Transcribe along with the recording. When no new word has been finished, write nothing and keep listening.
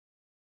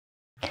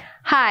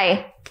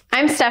Hi,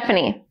 I'm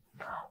Stephanie.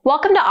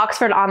 Welcome to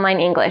Oxford Online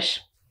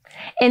English.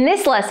 In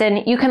this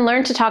lesson, you can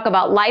learn to talk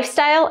about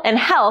lifestyle and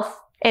health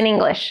in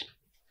English.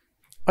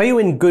 Are you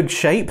in good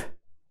shape?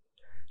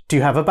 Do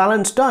you have a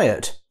balanced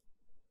diet?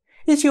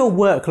 Is your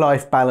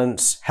work-life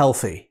balance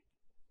healthy?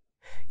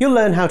 You'll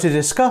learn how to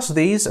discuss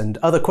these and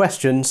other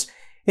questions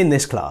in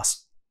this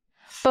class.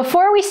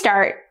 Before we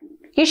start,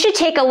 you should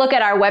take a look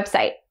at our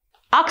website,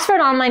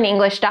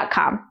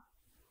 oxfordonlineenglish.com.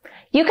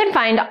 You can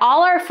find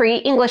all our free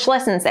English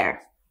lessons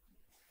there.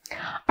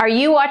 Are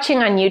you watching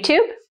on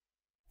YouTube?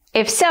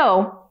 If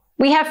so,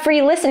 we have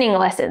free listening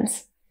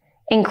lessons,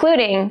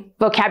 including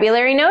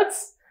vocabulary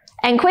notes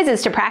and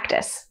quizzes to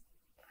practice.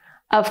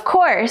 Of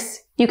course,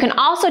 you can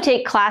also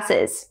take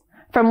classes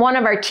from one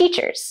of our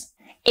teachers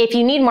if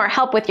you need more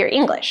help with your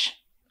English.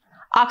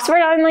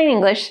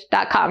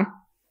 oxfordonlineenglish.com.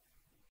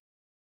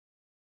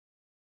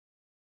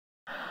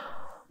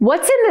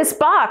 What's in this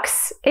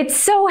box? It's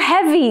so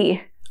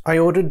heavy. I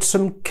ordered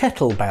some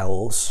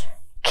kettlebells.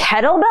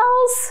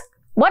 Kettlebells?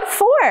 What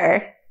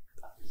for?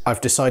 I've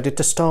decided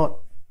to start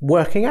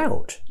working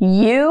out.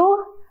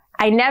 You?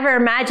 I never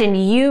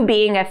imagined you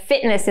being a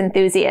fitness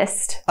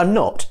enthusiast. I'm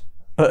not,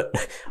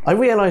 but I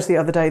realised the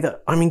other day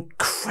that I'm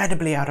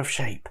incredibly out of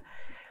shape.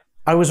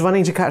 I was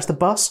running to catch the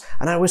bus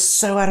and I was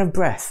so out of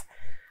breath.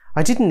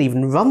 I didn't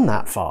even run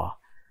that far.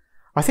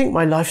 I think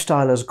my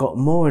lifestyle has got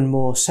more and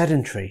more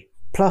sedentary.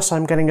 Plus,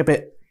 I'm getting a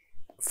bit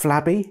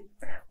flabby.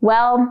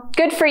 Well,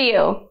 good for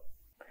you.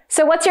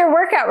 So what's your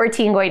workout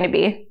routine going to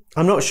be?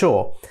 I'm not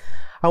sure.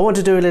 I want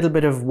to do a little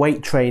bit of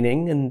weight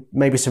training and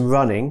maybe some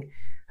running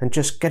and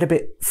just get a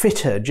bit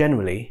fitter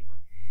generally.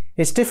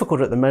 It's difficult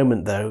at the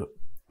moment though.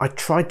 I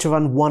tried to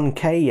run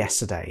 1K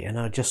yesterday and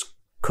I just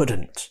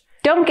couldn't.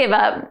 Don't give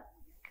up.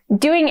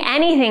 Doing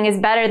anything is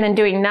better than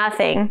doing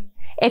nothing.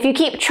 If you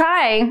keep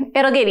trying,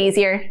 it'll get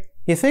easier.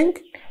 You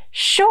think?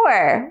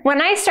 Sure.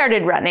 When I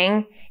started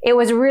running, it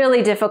was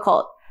really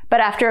difficult. But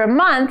after a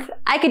month,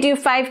 I could do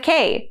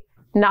 5K.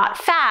 Not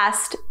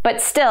fast, but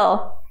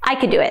still, I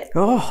could do it.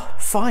 Oh,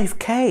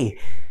 5K.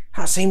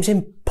 That seems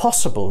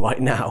impossible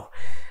right now.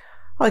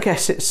 I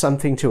guess it's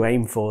something to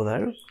aim for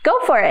though. Go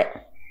for it.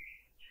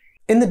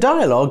 In the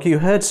dialogue, you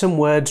heard some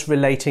words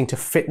relating to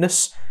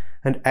fitness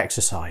and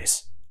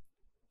exercise.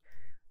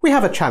 We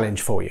have a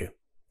challenge for you.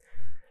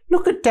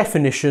 Look at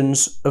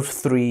definitions of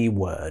 3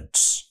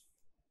 words.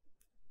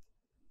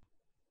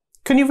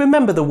 Can you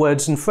remember the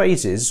words and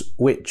phrases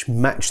which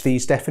match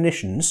these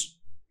definitions?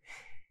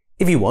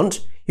 If you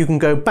want, you can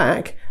go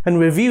back and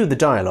review the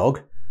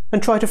dialogue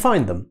and try to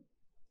find them.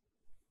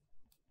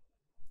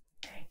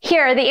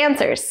 Here are the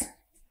answers.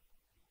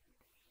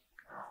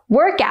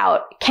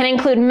 Workout can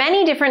include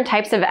many different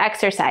types of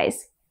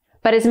exercise,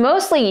 but is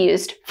mostly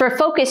used for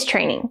focus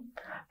training.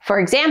 For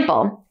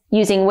example,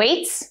 using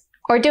weights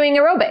or doing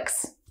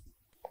aerobics.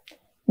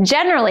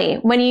 Generally,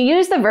 when you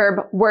use the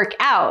verb work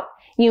out,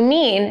 you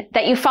mean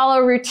that you follow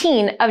a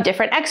routine of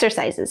different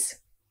exercises.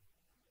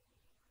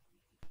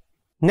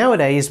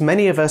 Nowadays,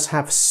 many of us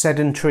have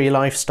sedentary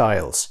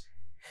lifestyles.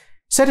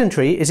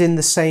 Sedentary is in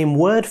the same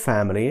word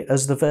family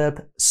as the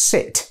verb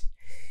sit.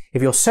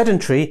 If you're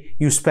sedentary,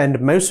 you spend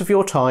most of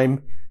your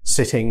time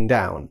sitting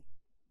down.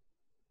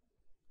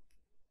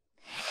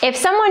 If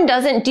someone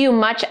doesn't do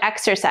much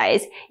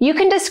exercise, you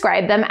can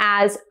describe them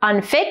as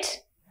unfit,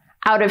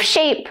 out of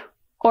shape,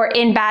 or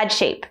in bad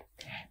shape.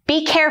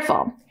 Be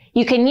careful.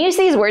 You can use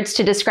these words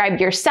to describe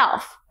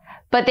yourself,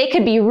 but they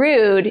could be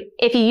rude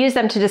if you use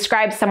them to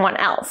describe someone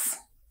else.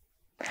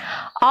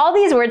 All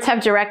these words have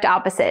direct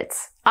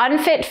opposites.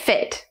 Unfit,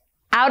 fit.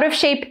 Out of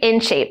shape, in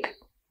shape.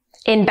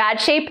 In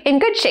bad shape, in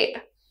good shape.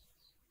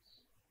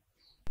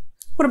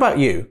 What about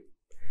you?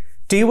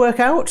 Do you work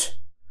out?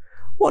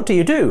 What do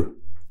you do?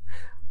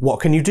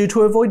 What can you do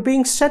to avoid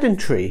being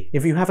sedentary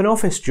if you have an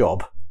office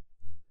job?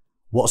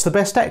 What's the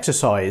best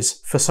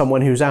exercise for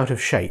someone who's out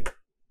of shape?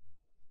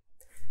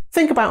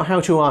 Think about how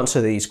to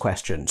answer these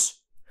questions.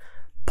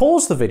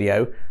 Pause the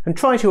video and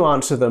try to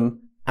answer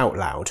them out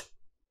loud.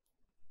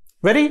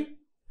 Ready?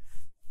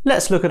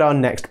 Let's look at our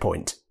next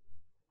point.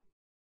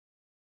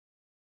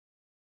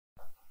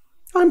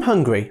 I'm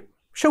hungry.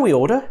 Shall we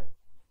order?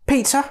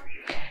 Pizza?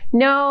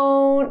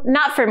 No,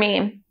 not for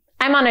me.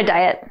 I'm on a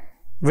diet.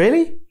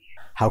 Really?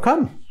 How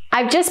come?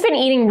 I've just been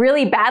eating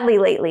really badly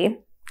lately.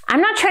 I'm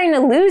not trying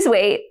to lose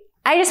weight.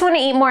 I just want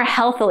to eat more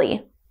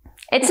healthily.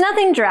 It's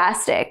nothing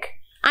drastic.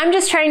 I'm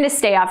just trying to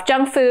stay off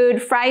junk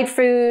food, fried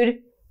food,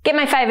 get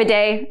my 5 a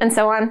day, and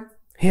so on.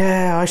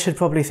 Yeah, I should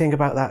probably think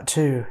about that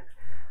too.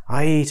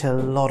 I eat a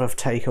lot of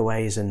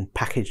takeaways and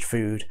packaged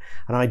food,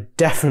 and I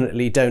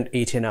definitely don't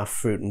eat enough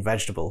fruit and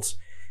vegetables.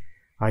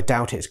 I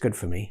doubt it's good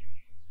for me.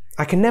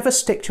 I can never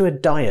stick to a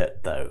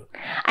diet though.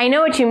 I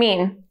know what you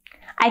mean.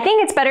 I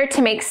think it's better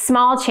to make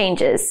small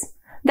changes.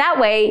 That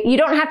way, you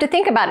don't have to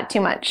think about it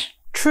too much.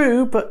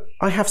 True, but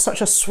I have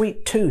such a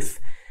sweet tooth.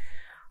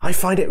 I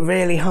find it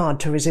really hard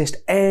to resist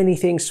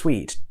anything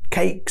sweet.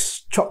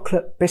 Cakes,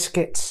 chocolate,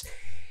 biscuits.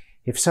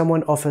 If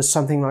someone offers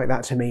something like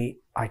that to me,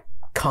 I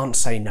can't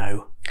say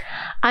no.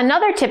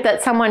 Another tip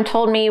that someone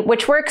told me,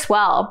 which works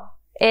well,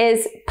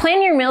 is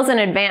plan your meals in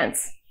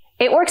advance.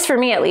 It works for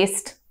me at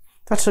least.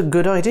 That's a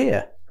good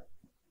idea.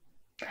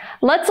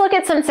 Let's look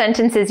at some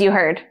sentences you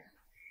heard.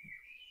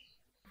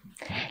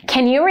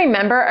 Can you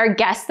remember or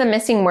guess the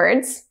missing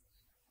words?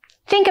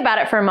 Think about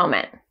it for a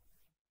moment.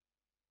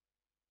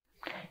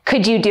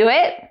 Could you do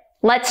it?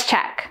 Let's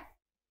check.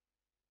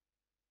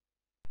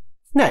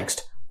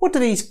 Next, what do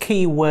these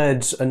key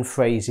words and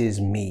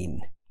phrases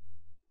mean?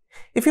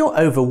 If you're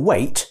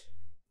overweight,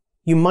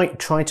 you might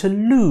try to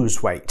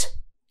lose weight.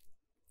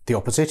 The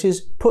opposite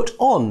is put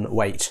on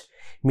weight,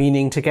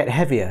 meaning to get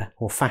heavier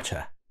or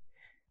fatter.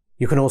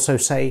 You can also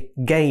say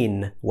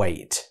gain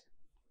weight.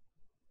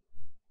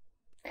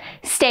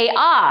 Stay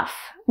off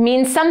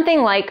means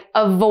something like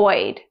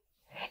avoid.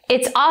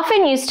 It's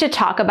often used to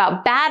talk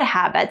about bad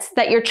habits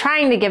that you're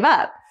trying to give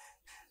up.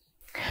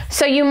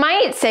 So you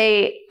might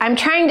say, I'm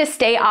trying to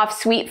stay off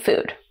sweet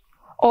food,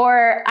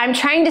 or I'm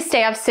trying to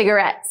stay off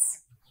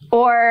cigarettes,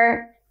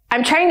 or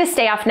I'm trying to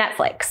stay off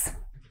Netflix.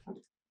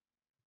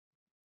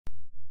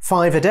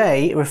 5 a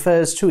day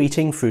refers to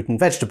eating fruit and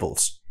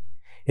vegetables.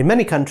 In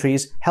many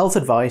countries, health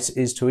advice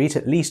is to eat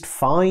at least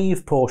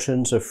 5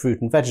 portions of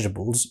fruit and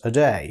vegetables a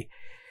day.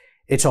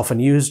 It's often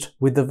used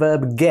with the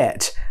verb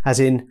get, as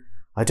in,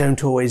 I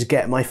don't always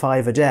get my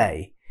 5 a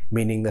day,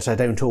 meaning that I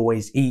don't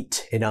always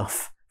eat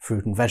enough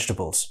fruit and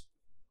vegetables.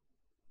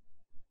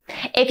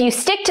 If you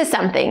stick to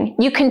something,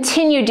 you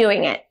continue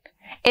doing it.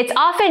 It's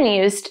often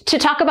used to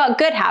talk about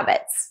good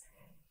habits.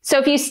 So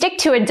if you stick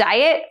to a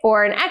diet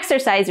or an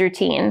exercise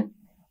routine,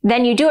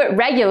 then you do it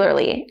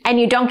regularly and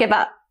you don't give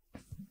up.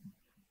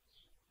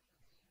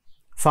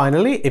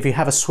 Finally, if you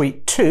have a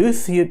sweet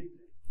tooth,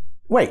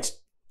 Wait,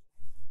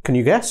 can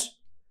you guess?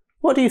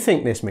 What do you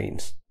think this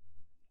means?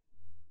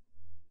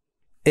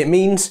 It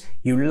means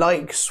you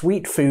like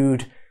sweet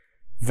food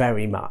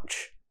very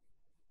much.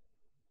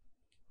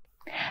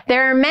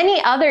 There are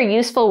many other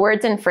useful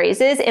words and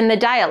phrases in the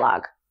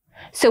dialogue,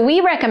 so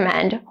we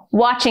recommend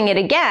watching it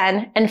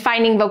again and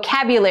finding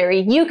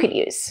vocabulary you could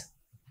use.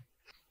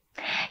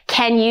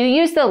 Can you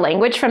use the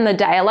language from the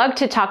dialogue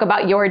to talk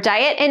about your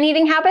diet and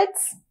eating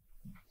habits?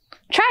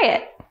 Try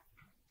it.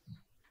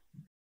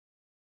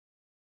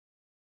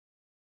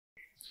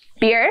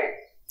 Beer?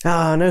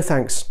 No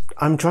thanks.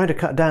 I'm trying to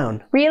cut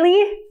down.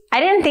 Really? I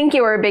didn't think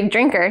you were a big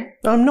drinker.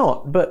 I'm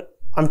not, but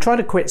I'm trying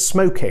to quit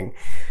smoking.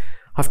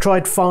 I've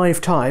tried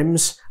 5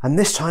 times, and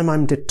this time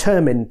I'm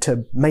determined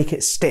to make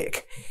it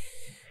stick.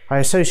 I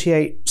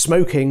associate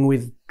smoking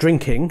with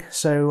drinking,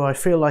 so I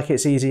feel like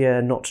it's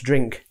easier not to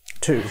drink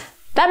too.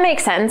 That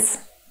makes sense.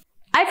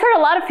 I've heard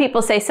a lot of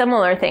people say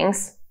similar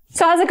things.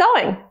 So how's it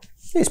going?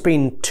 It's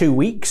been 2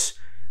 weeks,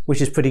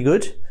 which is pretty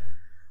good.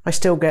 I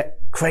still get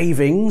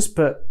cravings,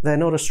 but they're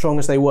not as strong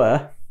as they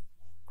were.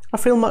 I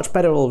feel much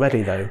better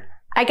already, though.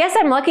 I guess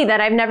I'm lucky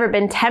that I've never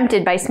been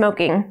tempted by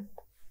smoking.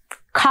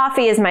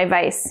 Coffee is my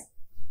vice.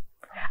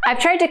 I've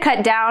tried to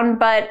cut down,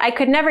 but I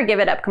could never give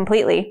it up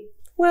completely.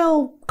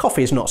 Well,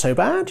 coffee is not so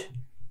bad.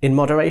 In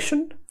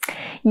moderation.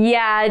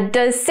 Yeah,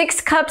 does 6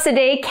 cups a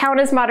day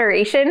count as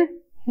moderation?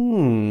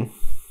 In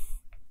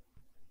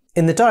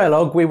the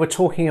dialogue, we were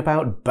talking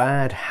about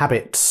bad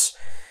habits.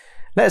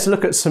 Let's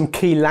look at some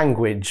key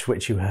language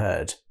which you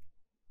heard.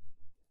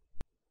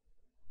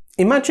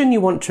 Imagine you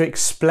want to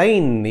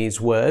explain these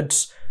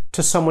words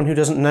to someone who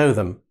doesn't know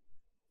them.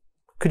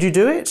 Could you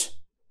do it?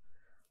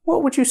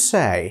 What would you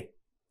say?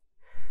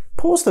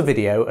 Pause the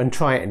video and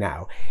try it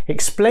now.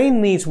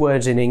 Explain these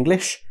words in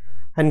English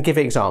and give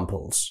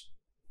examples.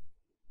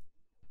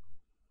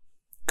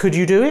 Could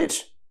you do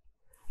it?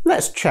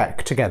 Let's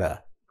check together.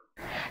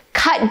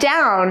 Cut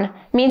down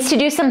means to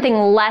do something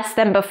less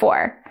than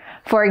before.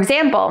 For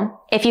example,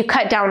 if you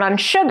cut down on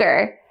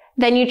sugar,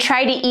 then you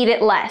try to eat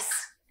it less.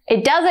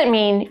 It doesn't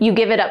mean you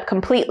give it up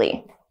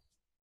completely.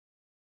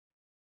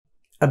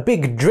 A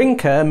big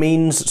drinker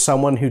means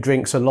someone who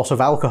drinks a lot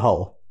of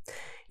alcohol.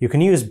 You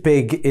can use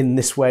big in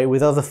this way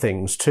with other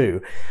things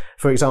too.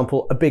 For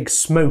example, a big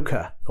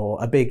smoker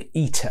or a big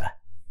eater.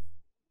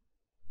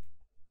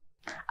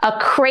 A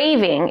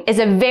craving is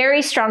a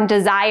very strong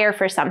desire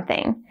for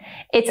something.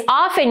 It's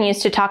often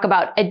used to talk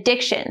about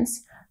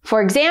addictions.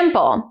 For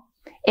example,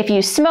 if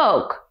you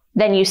smoke,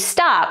 then you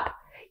stop,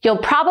 you'll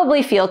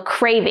probably feel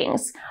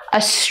cravings,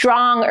 a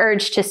strong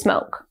urge to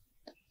smoke.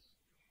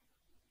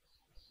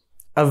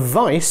 A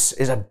vice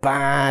is a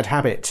bad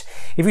habit.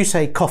 If you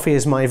say coffee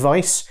is my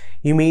vice,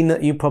 you mean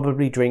that you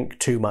probably drink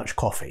too much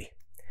coffee.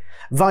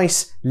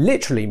 Vice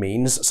literally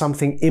means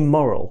something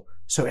immoral,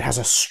 so it has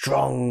a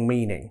strong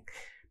meaning.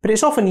 But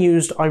it's often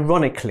used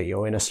ironically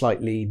or in a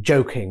slightly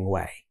joking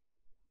way.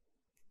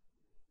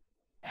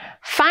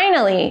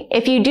 Finally,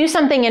 if you do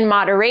something in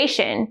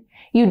moderation,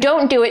 you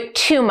don't do it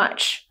too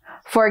much.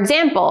 For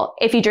example,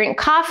 if you drink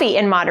coffee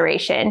in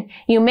moderation,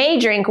 you may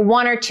drink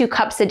 1 or 2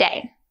 cups a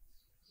day.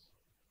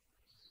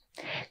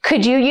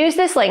 Could you use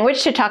this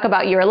language to talk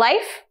about your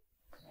life?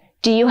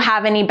 Do you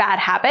have any bad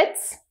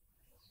habits?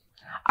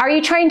 Are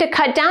you trying to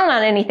cut down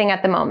on anything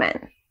at the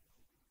moment?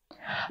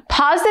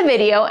 Pause the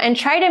video and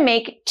try to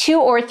make 2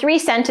 or 3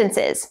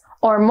 sentences,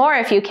 or more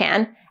if you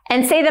can,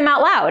 and say them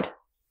out loud.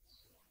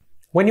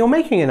 When you're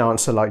making an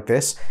answer like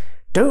this,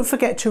 don't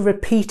forget to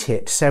repeat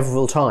it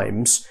several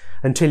times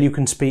until you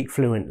can speak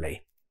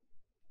fluently.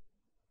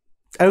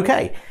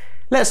 Okay,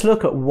 let's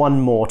look at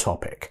one more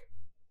topic.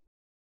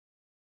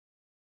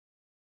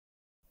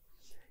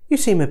 You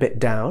seem a bit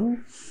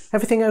down.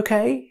 Everything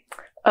okay?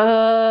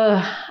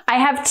 I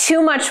have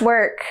too much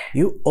work.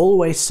 You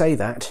always say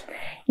that.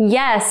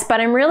 Yes, but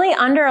I'm really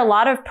under a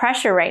lot of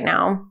pressure right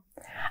now.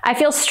 I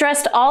feel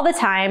stressed all the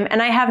time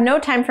and I have no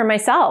time for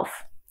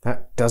myself.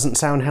 That doesn't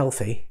sound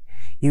healthy.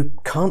 You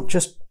can't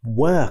just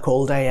work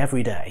all day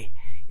every day.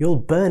 You'll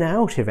burn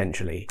out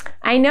eventually.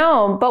 I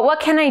know, but what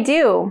can I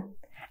do?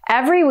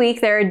 Every week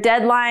there are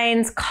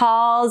deadlines,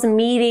 calls,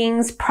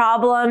 meetings,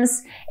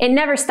 problems. It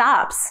never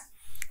stops.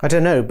 I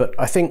don't know, but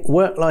I think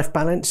work-life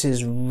balance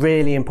is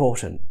really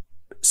important.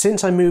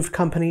 Since I moved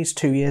companies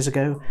 2 years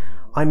ago,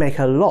 I make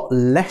a lot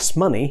less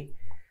money,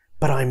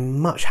 but I'm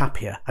much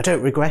happier. I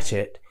don't regret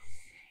it.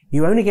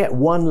 You only get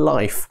one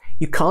life.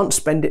 You can't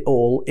spend it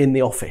all in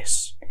the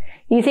office.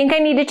 You think I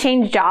need to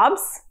change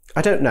jobs?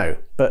 I don't know,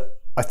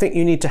 but I think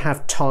you need to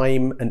have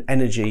time and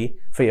energy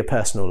for your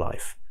personal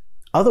life.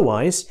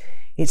 Otherwise,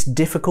 it's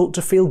difficult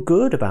to feel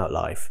good about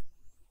life.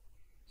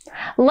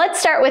 Let's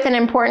start with an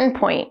important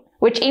point,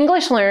 which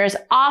English learners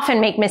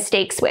often make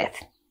mistakes with.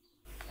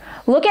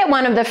 Look at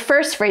one of the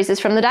first phrases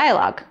from the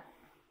dialogue.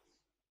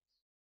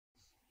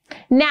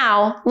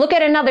 Now, look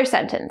at another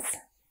sentence.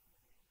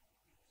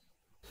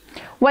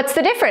 What's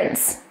the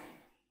difference?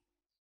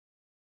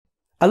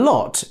 A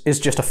lot is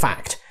just a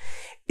fact.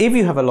 If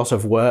you have a lot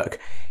of work,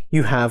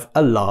 you have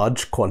a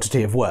large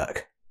quantity of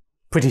work.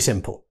 Pretty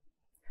simple.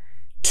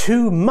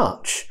 Too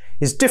much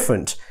is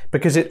different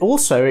because it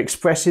also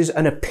expresses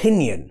an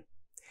opinion.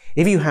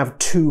 If you have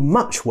too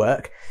much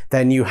work,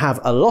 then you have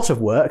a lot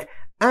of work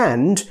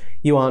and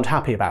you aren't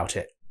happy about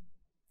it.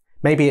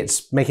 Maybe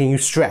it's making you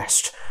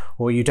stressed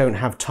or you don't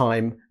have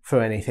time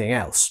for anything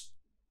else.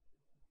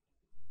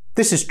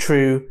 This is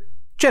true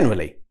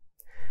generally.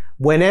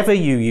 Whenever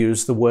you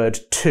use the word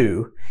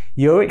too,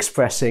 you're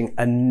expressing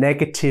a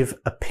negative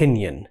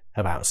opinion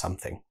about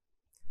something.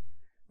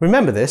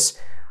 Remember this,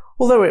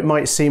 although it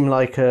might seem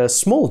like a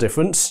small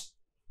difference,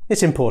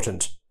 it's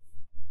important.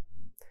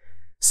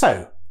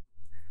 So,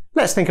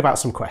 let's think about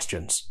some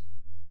questions.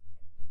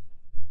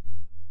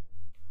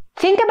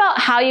 Think about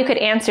how you could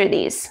answer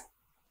these.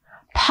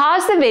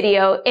 Pause the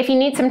video if you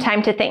need some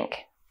time to think.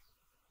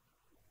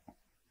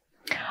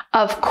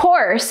 Of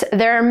course,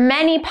 there are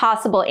many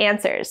possible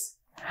answers,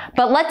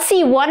 but let's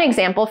see one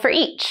example for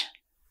each.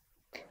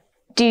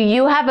 Do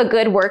you have a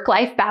good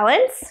work-life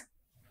balance?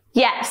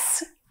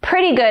 Yes,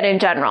 pretty good in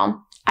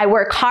general. I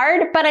work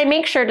hard, but I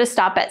make sure to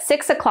stop at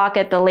 6 o'clock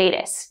at the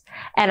latest,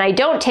 and I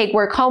don't take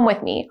work home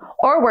with me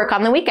or work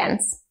on the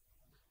weekends.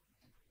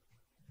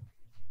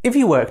 If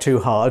you work too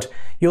hard,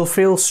 you'll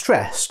feel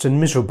stressed and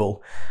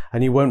miserable,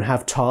 and you won't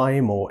have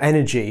time or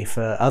energy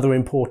for other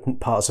important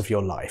parts of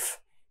your life.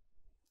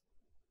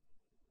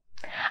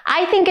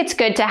 I think it's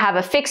good to have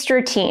a fixed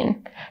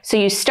routine, so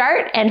you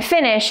start and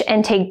finish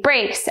and take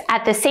breaks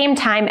at the same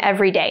time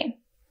every day.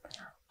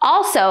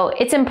 Also,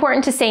 it's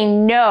important to say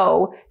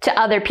no to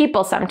other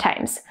people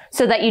sometimes,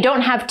 so that you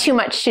don't have too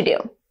much to do.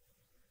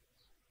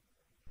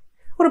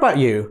 What about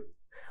you?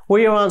 Were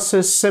your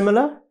answers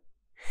similar?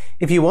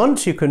 If you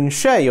want, you can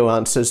share your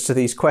answers to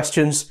these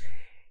questions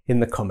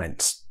in the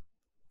comments.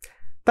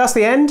 That's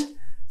the end.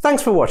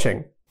 Thanks for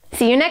watching.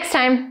 See you next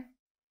time.